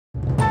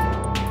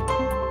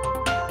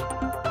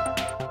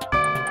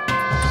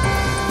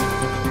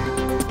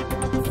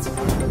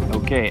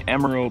Okay,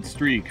 Emerald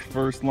Streak,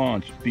 first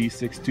launch,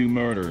 B62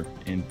 motor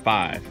in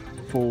 5,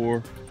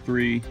 4,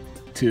 3,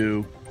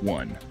 2,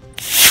 1.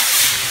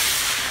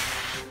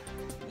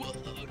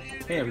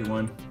 Hey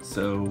everyone,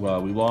 so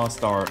we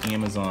lost our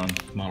Amazon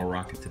model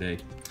rocket today.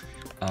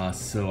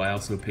 So I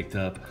also picked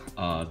up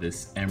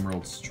this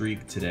Emerald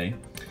Streak today.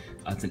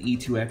 It's an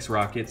E2X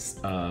rocket,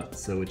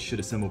 so it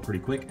should assemble pretty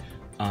quick.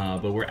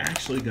 But we're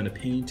actually going to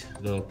paint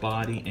the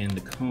body and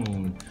the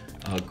cone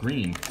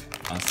green.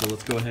 So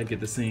let's go ahead and get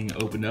this thing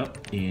opened up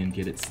and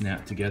get it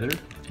snapped together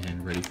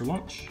and ready for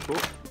launch. Cool.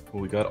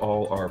 Well, we got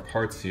all our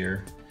parts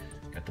here.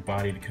 Got the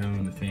body, the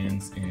cone, the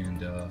fins, and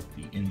the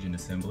engine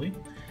assembly.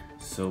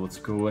 So let's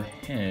go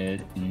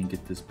ahead and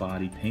get this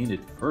body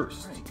painted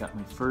first. All right, got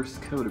my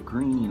first coat of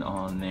green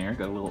on there.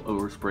 Got a little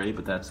overspray,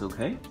 but that's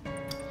okay.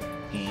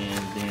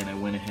 And then I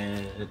went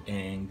ahead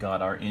and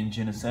got our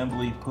engine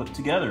assembly put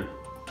together.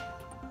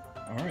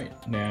 All right,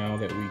 now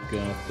that we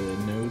got the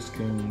nose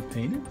cone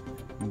painted,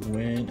 we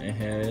went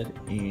ahead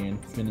and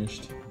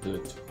finished the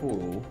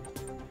total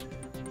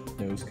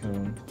nose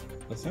cone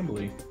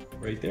assembly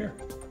right there.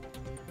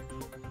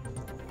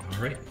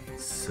 All right,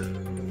 so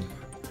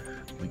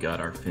we got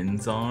our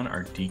fins on,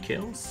 our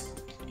decals,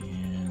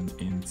 and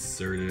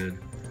inserted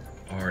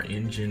our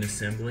engine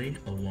assembly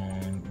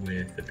along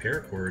with the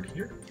paracord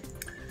here.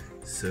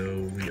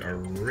 So we are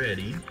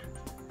ready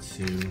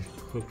to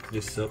hook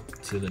this up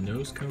to the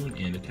nose cone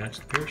and attach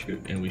the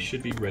parachute, and we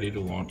should be ready to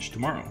launch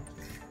tomorrow.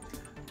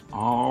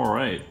 All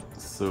right,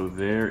 so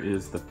there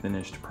is the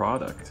finished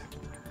product.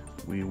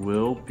 We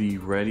will be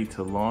ready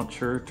to launch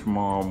her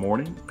tomorrow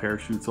morning.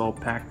 Parachute's all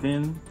packed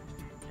in,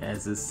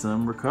 as is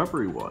some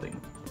recovery wadding.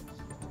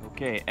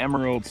 Okay,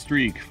 Emerald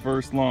Streak,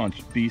 first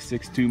launch,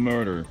 B62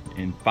 motor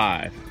in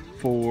 5,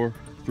 4,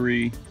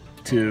 3,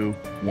 2,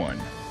 1.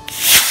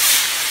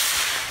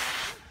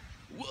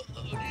 Whoa,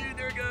 dude,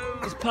 there it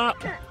goes,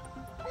 pop.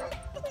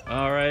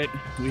 All right,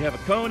 we have a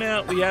cone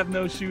out, we have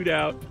no chute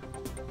out.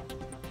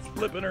 It's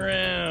flipping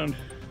around.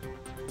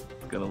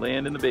 It's gonna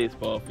land in the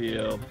baseball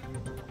field.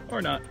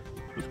 Or not,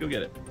 let's go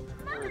get it.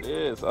 There it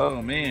is,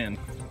 oh man.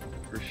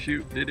 Our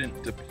chute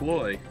didn't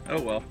deploy. Oh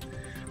well,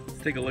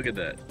 let's take a look at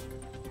that.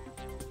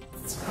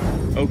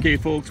 Okay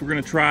folks, we're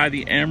gonna try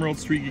the Emerald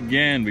Streak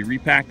again. We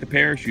repacked the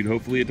parachute,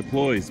 hopefully it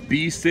deploys.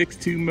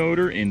 B62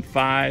 motor in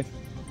 5,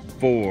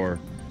 4,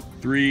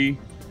 3,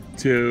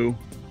 2,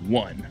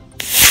 1.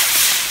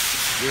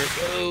 There it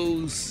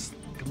goes.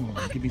 Come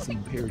on, give me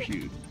some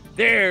parachute.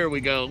 There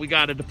we go, we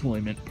got a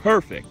deployment,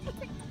 perfect.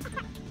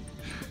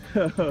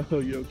 Oh,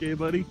 you okay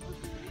buddy?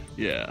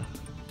 Yeah,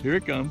 here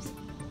it comes.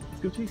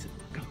 Let's go chase it,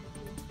 go.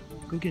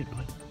 Go get it,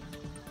 bud.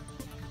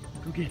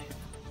 Go get it.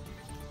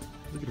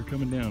 Look at her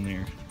coming down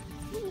there.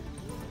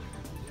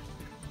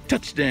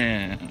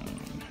 Touchdown!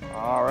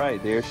 All right,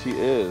 there she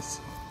is.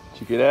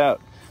 Check it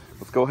out.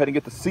 Let's go ahead and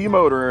get the C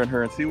motor in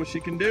her and see what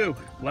she can do.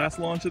 Last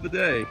launch of the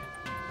day.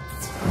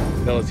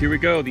 Fellas, here we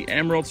go. The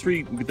Emerald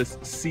Streak with this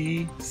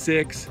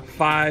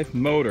C65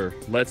 motor.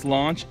 Let's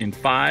launch in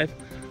 5,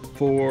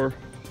 4,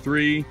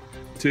 3,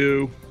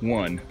 2,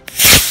 1.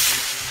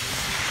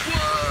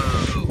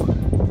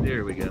 Whoa!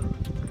 There we go.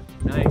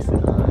 Nice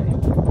and high.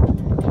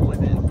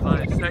 Within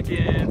 5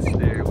 seconds.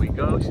 There we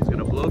go. She's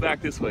gonna blow back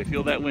this way.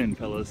 Feel that wind,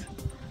 fellas.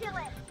 Feel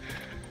it.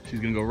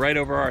 She's gonna go right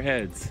over our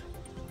heads.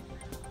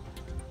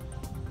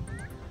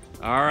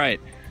 All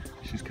right,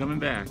 she's coming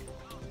back.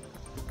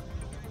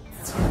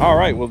 All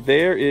right, well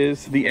there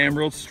is the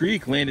Emerald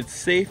Streak. Landed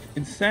safe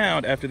and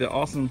sound after the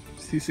awesome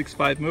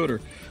C65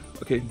 motor.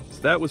 Okay,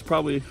 so that was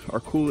probably our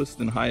coolest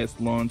and highest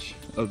launch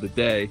of the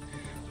day.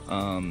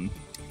 I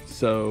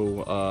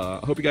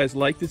hope you guys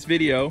liked this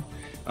video.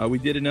 We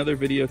did another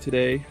video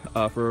today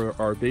for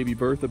our baby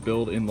Bertha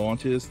build and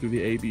launches through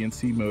the A, B, and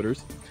C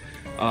motors.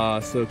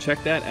 So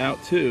check that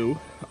out too.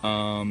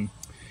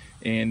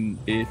 And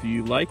if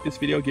you like this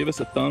video, give us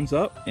a thumbs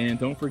up and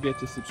don't forget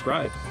to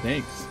subscribe.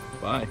 Thanks.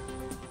 Bye.